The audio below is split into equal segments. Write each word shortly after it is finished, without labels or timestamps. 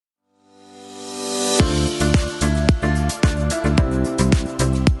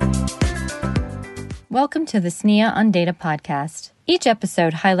Welcome to the SNIA on Data podcast. Each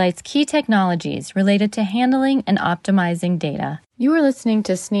episode highlights key technologies related to handling and optimizing data. You are listening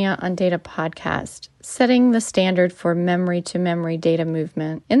to SNIA on Data podcast, setting the standard for memory-to-memory data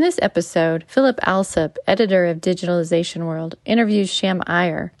movement. In this episode, Philip Alsop, editor of Digitalization World, interviews Sham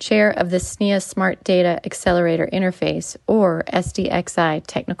Iyer, chair of the SNIA Smart Data Accelerator Interface, or SDXI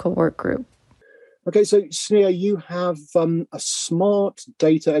Technical Work Group. Okay, so SNIA, you have a Smart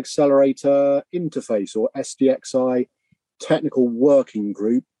Data Accelerator Interface, or SDXI Technical Working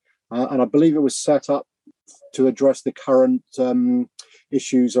Group, and I believe it was set up to address the current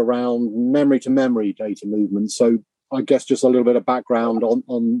issues around memory-to-memory data movement. So I guess just a little bit of background on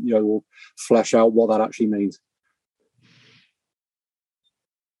we'll flesh out what that actually means.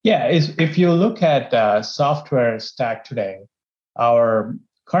 Yeah, if you look at software stack today, our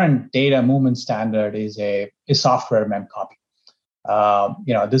current data movement standard is a software mem copy.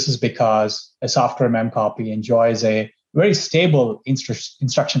 This is because a software mem copy enjoys a very stable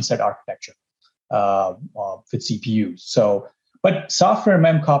instruction set architecture with CPUs. But software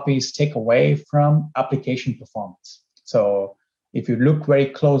mem copies take away from application performance. So if you look very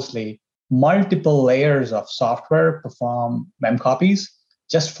closely, multiple layers of software perform mem copies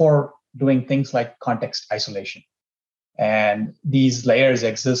just for doing things like context isolation. And these layers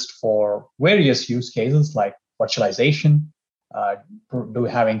exist for various use cases like virtualization,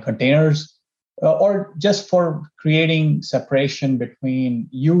 having containers, or just for creating separation between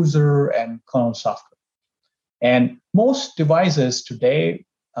user and kernel software. And most devices today,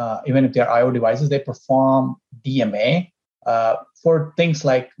 even if they're I/O devices, they perform DMA for things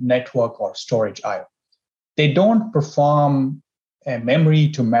like network or storage I/O. They don't perform a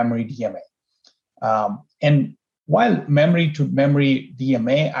memory-to-memory DMA. And while memory-to-memory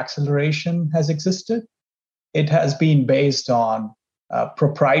DMA acceleration has existed, it has been based on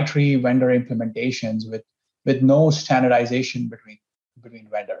proprietary vendor implementations with no standardization between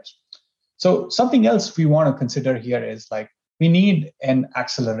vendors. So something else we want to consider here is like we need an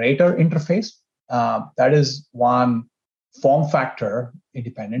accelerator interface that is one form factor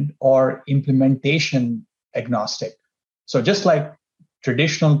independent or implementation agnostic. So just like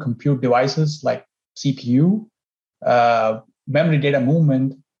traditional compute devices like CPU, memory data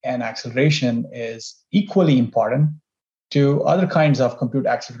movement and acceleration is equally important to other kinds of compute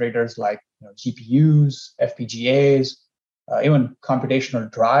accelerators like GPUs, FPGAs, even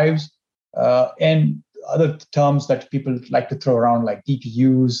computational drives, and other terms that people like to throw around like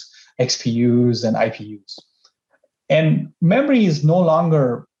DPUs, XPUs, and IPUs. And memory is no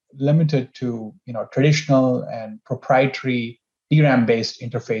longer limited to traditional and proprietary DRAM-based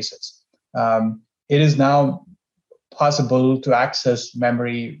interfaces. It is now possible to access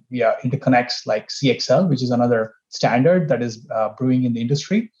memory via interconnects like CXL, which is another standard that is brewing in the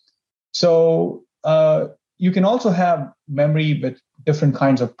industry. So you can also have memory with different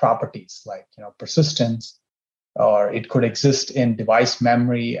kinds of properties like persistence, or it could exist in device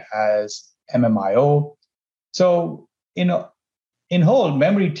memory as MMIO. So in whole,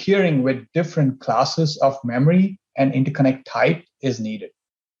 memory tiering with different classes of memory and interconnect type is needed.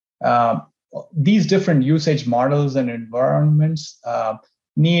 These different usage models and environments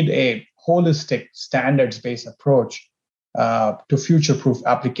need a holistic standards-based approach to future-proof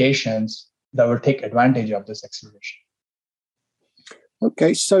applications that will take advantage of this acceleration.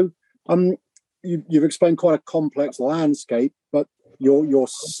 Okay, so you've explained quite a complex landscape, but your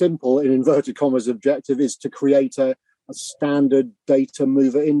simple, in inverted commas, objective is to create a standard data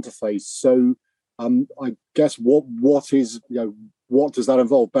mover interface. So I guess what does that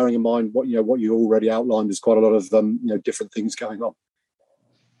involve? Bearing in mind what you already outlined is quite a lot of different things going on.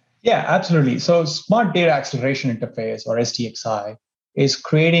 Yeah, absolutely. So Smart Data Acceleration Interface, or SDXI, is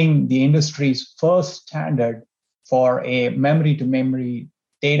creating the industry's first standard for a memory-to-memory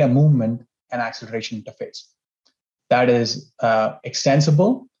data movement and acceleration interface that is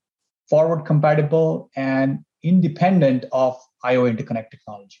extensible, forward compatible, and independent of I/O interconnect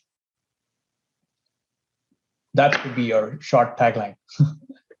technology. That would be your short tagline.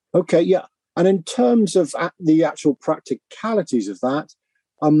 Okay, yeah. And in terms of the actual practicalities of that,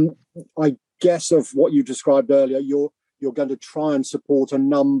 I guess of what you described earlier, you're going to try and support a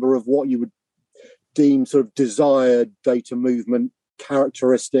number of what you would deem sort of desired data movement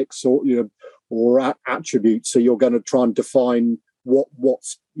characteristics or attributes. So you're going to try and define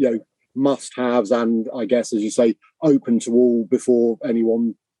what's must-haves and, I guess, as you say, open to all before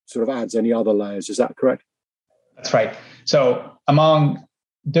anyone sort of adds any other layers. Is that correct? That's right. So among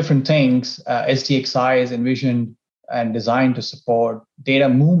different things, SDXI is envisioned and designed to support data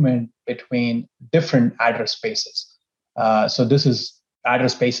movement between different address spaces. So this is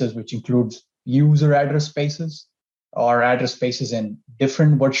address spaces which includes user address spaces or address spaces in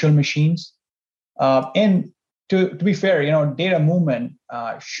different virtual machines. And to be fair, data movement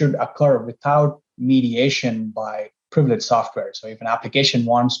should occur without mediation by privileged software. So if an application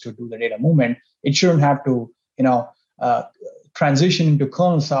wants to do the data movement, it shouldn't have to, transition into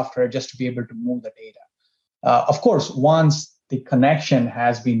kernel software just to be able to move the data. Of course, once the connection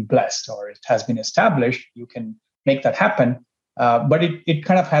has been blessed or it has been established, you can make that happen. But it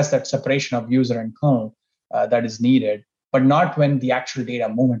kind of has that separation of user and kernel that is needed, but not when the actual data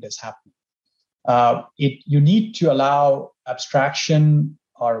movement is happening. You need to allow abstraction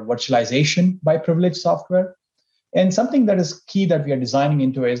or virtualization by privileged software. And something that is key that we are designing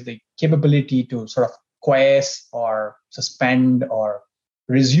into is the capability to sort of quiesce or suspend or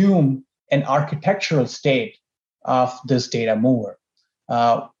resume an architectural state of this data mover.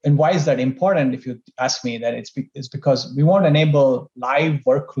 And why is that important? If you ask me, that it's because we want to enable live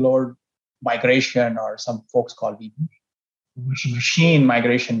workload migration, or some folks call it machine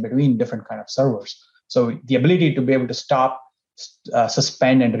migration between different kind of servers. So the ability to be able to stop,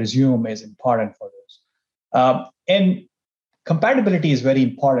 suspend, and resume is important for those. And compatibility is very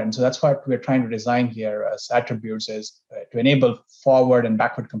important. So that's what we're trying to design here as attributes, is to enable forward and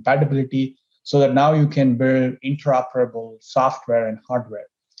backward compatibility so that now you can build interoperable software and hardware.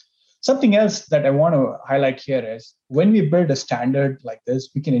 Something else that I want to highlight here is when we build a standard like this,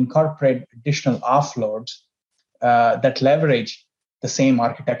 we can incorporate additional offloads that leverage the same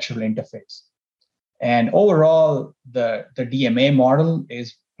architectural interface. And overall, the DMA model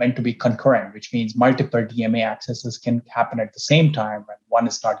is meant to be concurrent, which means multiple DMA accesses can happen at the same time and one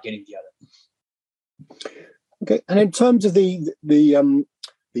is not getting the other. Okay, and in terms of the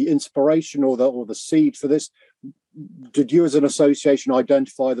inspiration or the seed for this, did you as an association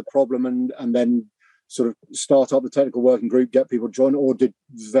identify the problem and then sort of start up the technical working group, get people to join, or did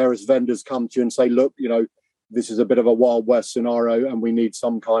various vendors come to you and say, look, this is a bit of a Wild West scenario and we need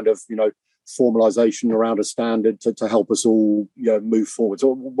some kind of, formalization around a standard to help us all move forward?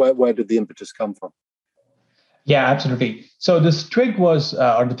 So where did the impetus come from? Yeah, absolutely. So this TWIG was,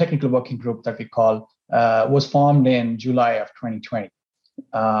 or the technical working group that we call, was formed in July of 2020.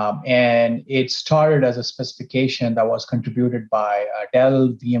 And it started as a specification that was contributed by Dell,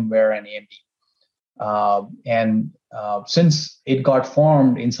 VMware, and AMD. Since it got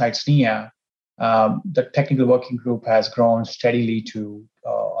formed inside SNIA, the technical working group has grown steadily to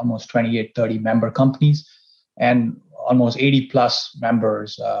almost 28, 30 member companies and almost 80 plus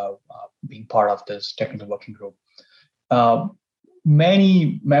members being part of this technical working group.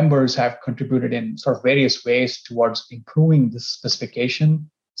 Many members have contributed in sort of various ways towards improving this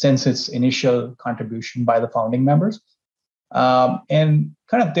specification since its initial contribution by the founding members. And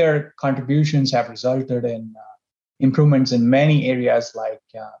kind of their contributions have resulted in improvements in many areas like,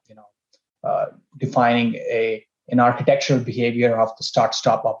 defining an architectural behavior of the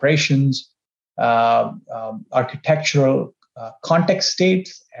start-stop operations, architectural context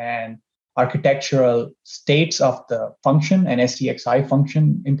states, and architectural states of the function and SDXI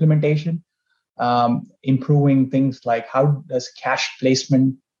function implementation, improving things like how does cache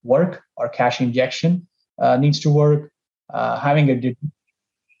placement work or cache injection needs to work, having a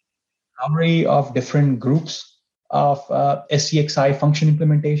discovery of different groups of SDXI function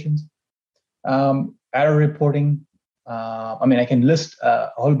implementations, error reporting. I can list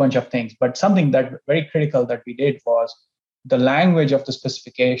a whole bunch of things, but something that very critical that we did was the language of the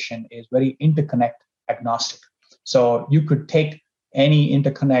specification is very interconnect agnostic. So you could take any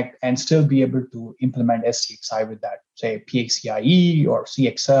interconnect and still be able to implement SDXI with that, say PXCIe or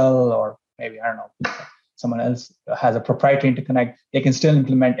CXL, or maybe, I don't know, someone else has a proprietary interconnect. They can still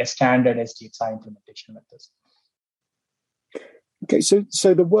implement a standard SDXI implementation with this. Okay,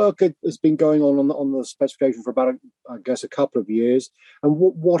 so the work has been going on the specification for about, I guess, a couple of years. And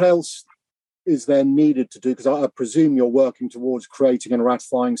what else is there needed to do? Because I presume you're working towards creating and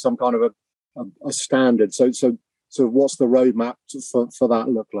ratifying some kind of a standard. So what's the roadmap for that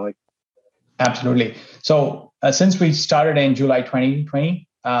look like? Absolutely. So since we started in July 2020,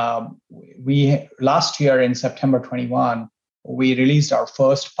 we last year in September 21, we released our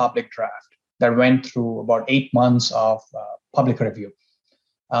first public draft that went through about 8 months of public review.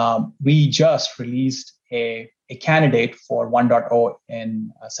 We just released a candidate for 1.0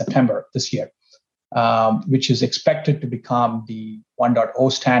 in September this year, which is expected to become the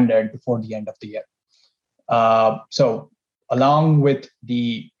 1.0 standard before the end of the year. So along with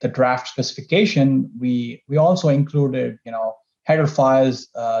the draft specification, we also included header files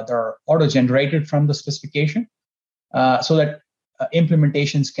that are auto-generated from the specification, so that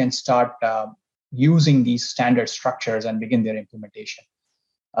implementations can start using these standard structures and begin their implementation.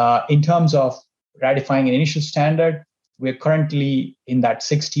 In terms of ratifying an initial standard, we're currently in that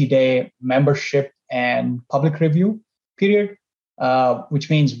 60-day membership and public review period, which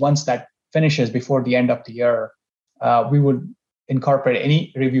means once that finishes before the end of the year, we would incorporate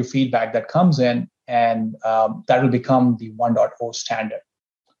any review feedback that comes in, and that will become the 1.0 standard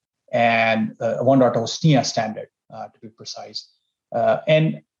and 1.0 SNIA standard, to be precise.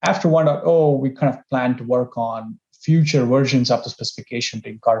 And after 1.0, we kind of plan to work on future versions of the specification to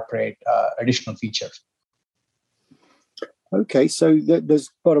incorporate additional features. Okay, so there's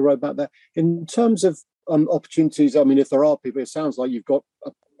quite a roadmap there. In terms of opportunities, I mean, if there are people, it sounds like you've got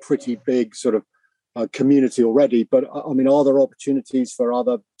a pretty big sort of community already, but I mean, are there opportunities for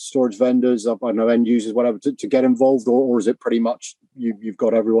other storage vendors, I don't know, end users, whatever, to get involved, or is it pretty much you've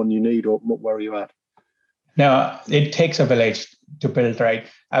got everyone you need, or where are you at? No, it takes a village to build, right?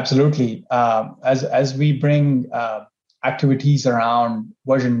 Absolutely. As we bring activities around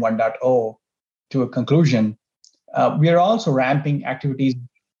version 1.0 to a conclusion, we are also ramping activities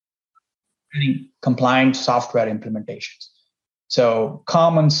in compliant software implementations. So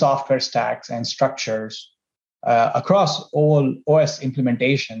common software stacks and structures across all OS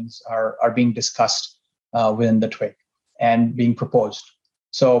implementations are being discussed within the twig and being proposed.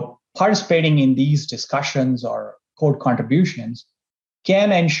 So participating in these discussions or code contributions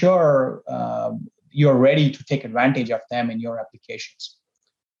can ensure you're ready to take advantage of them in your applications.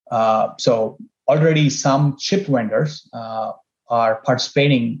 So already some chip vendors are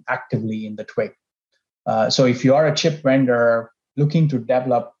participating actively in the twig. So if you are a chip vendor looking to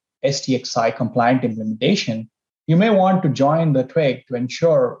develop SDXI compliant implementation, you may want to join the twig to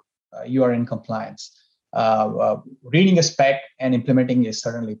ensure you are in compliance. Reading a spec and implementing is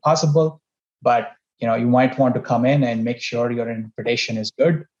certainly possible, but you might want to come in and make sure your interpretation is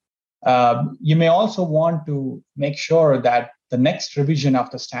good. You may also want to make sure that the next revision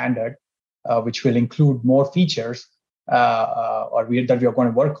of the standard, which will include more features that we are going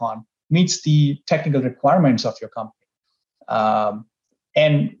to work on, meets the technical requirements of your company.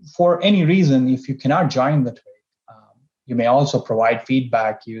 And for any reason, if you cannot join the twig, you may also provide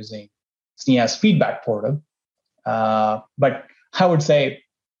feedback using SNIA's feedback portal. But I would say,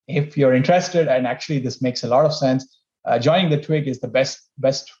 if you're interested, and actually this makes a lot of sense, joining the twig is the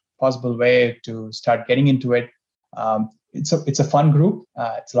best possible way to start getting into it. It's a fun group.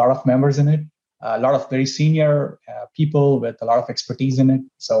 It's a lot of members in it, a lot of very senior people with a lot of expertise in it.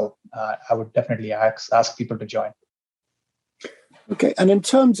 So I would definitely ask people to join. Okay, and in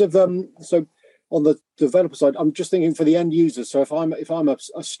terms of so on the developer side, I'm just thinking for the end user. So if I'm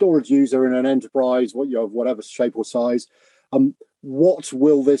a storage user in an enterprise, whatever shape or size, what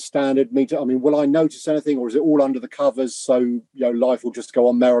will this standard mean? I mean, will I notice anything, or is it all under the covers? So life will just go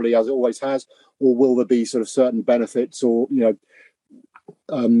on merrily as it always has, or will there be sort of certain benefits or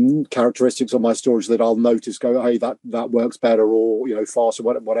characteristics of my storage that I'll notice? Go, hey, that works better, or faster,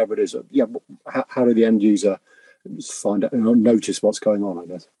 whatever it is. Yeah, how do the end user find out, notice what's going on, I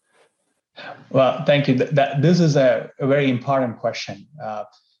guess? Well, thank you. This is a very important question.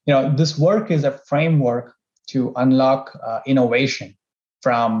 This work is a framework to unlock innovation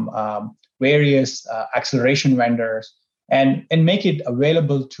from various acceleration vendors and make it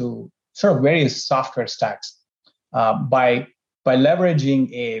available to sort of various software stacks. By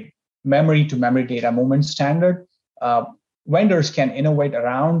leveraging a memory-to-memory data movement standard, vendors can innovate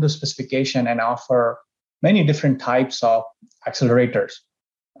around the specification and offer many different types of accelerators,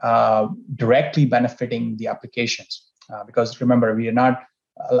 directly benefiting the applications. Because remember, we are not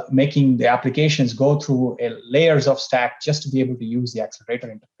making the applications go through layers of stack just to be able to use the accelerator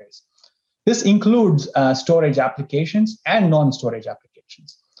interface. This includes storage applications and non-storage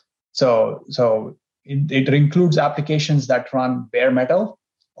applications. So it includes applications that run bare metal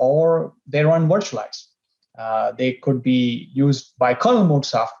or they run virtualized. They could be used by kernel mode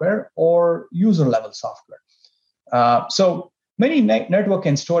software or user level software. So many network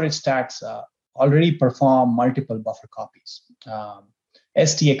and storage stacks already perform multiple buffer copies.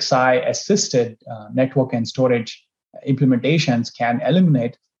 SDXI assisted network and storage implementations can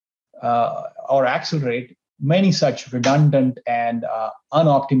eliminate or accelerate many such redundant and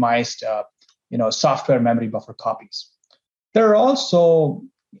unoptimized software memory buffer copies. There are also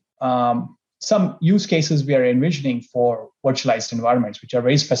some use cases we are envisioning for virtualized environments, which are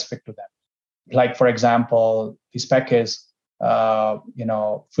very specific to them. Like, for example, the spec is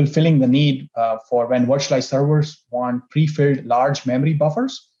fulfilling the need for when virtualized servers want pre-filled large memory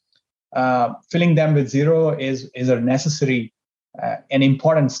buffers. Filling them with zero is a necessary, an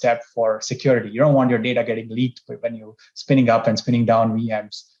important step for security. You don't want your data getting leaked when you're spinning up and spinning down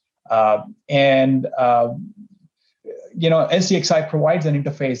VMs. SDXI provides an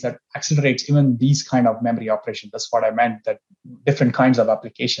interface that accelerates even these kind of memory operations. That's what I meant, that different kinds of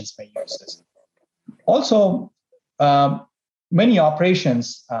applications may use this. Also, many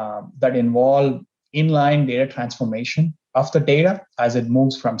operations that involve inline data transformation of the data as it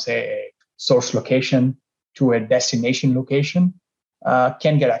moves from, say, a source location to a destination location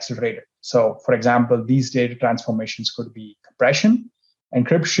can get accelerated. So, for example, these data transformations could be compression,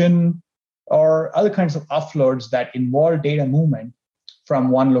 encryption, or other kinds of offloads that involve data movement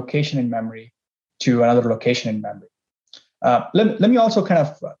from one location in memory to another location in memory. Let me also kind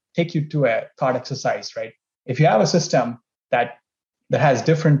of take you to a thought exercise, right? If you have a system that has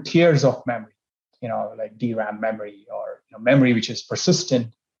different tiers of memory, like DRAM memory, or memory which is persistent,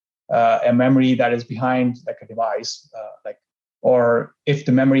 a memory that is behind like a device, or if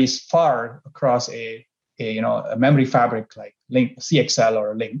the memory is far across a memory fabric like link, CXL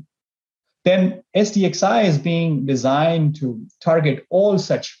or a link, then SDXI is being designed to target all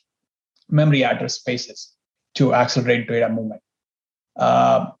such memory address spaces to accelerate data movement.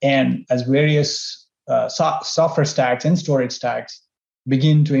 And as various software stacks and storage stacks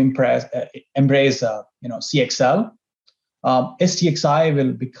begin to embrace CXL, SDXI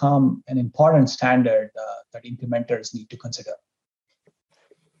will become an important standard that implementers need to consider.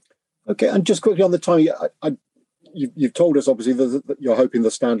 Okay, and just quickly on the timing, you've told us obviously that you're hoping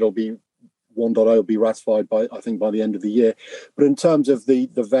the standard will be 1.0 will be ratified by the end of the year. But in terms of the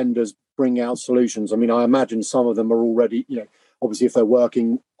vendors bringing out solutions, I mean, I imagine some of them are already, obviously if they're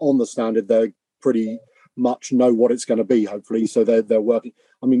working on the standard, they pretty much know what it's going to be, hopefully. So they're working.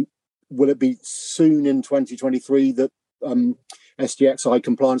 I mean, will it be soon in 2023 that SDXI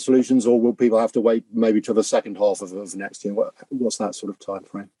compliant solutions, or will people have to wait maybe to the second half of next year? What's that sort of time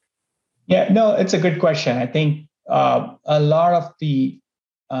frame? Yeah, no, it's a good question. I think a lot of the,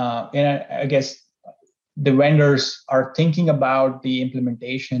 I guess the vendors are thinking about the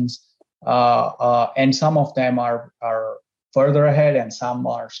implementations, and some of them are further ahead, and some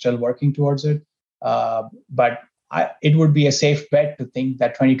are still working towards it. But it would be a safe bet to think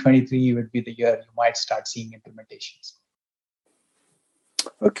that 2023 would be the year you might start seeing implementations.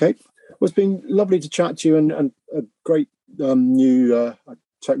 Okay, well, it's been lovely to chat to you, and a great new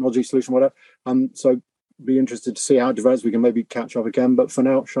technology solution, whatever. So be interested to see how it develops. We can maybe catch up again. But for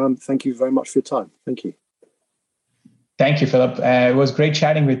now, Shyam, thank you very much for your time. Thank you. Thank you, Philip. It was great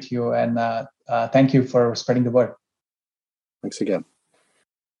chatting with you, and thank you for spreading the word. Thanks again.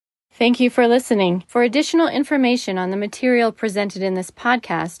 Thank you for listening. For additional information on the material presented in this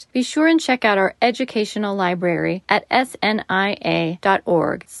podcast, be sure and check out our educational library at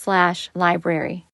snia.org/library.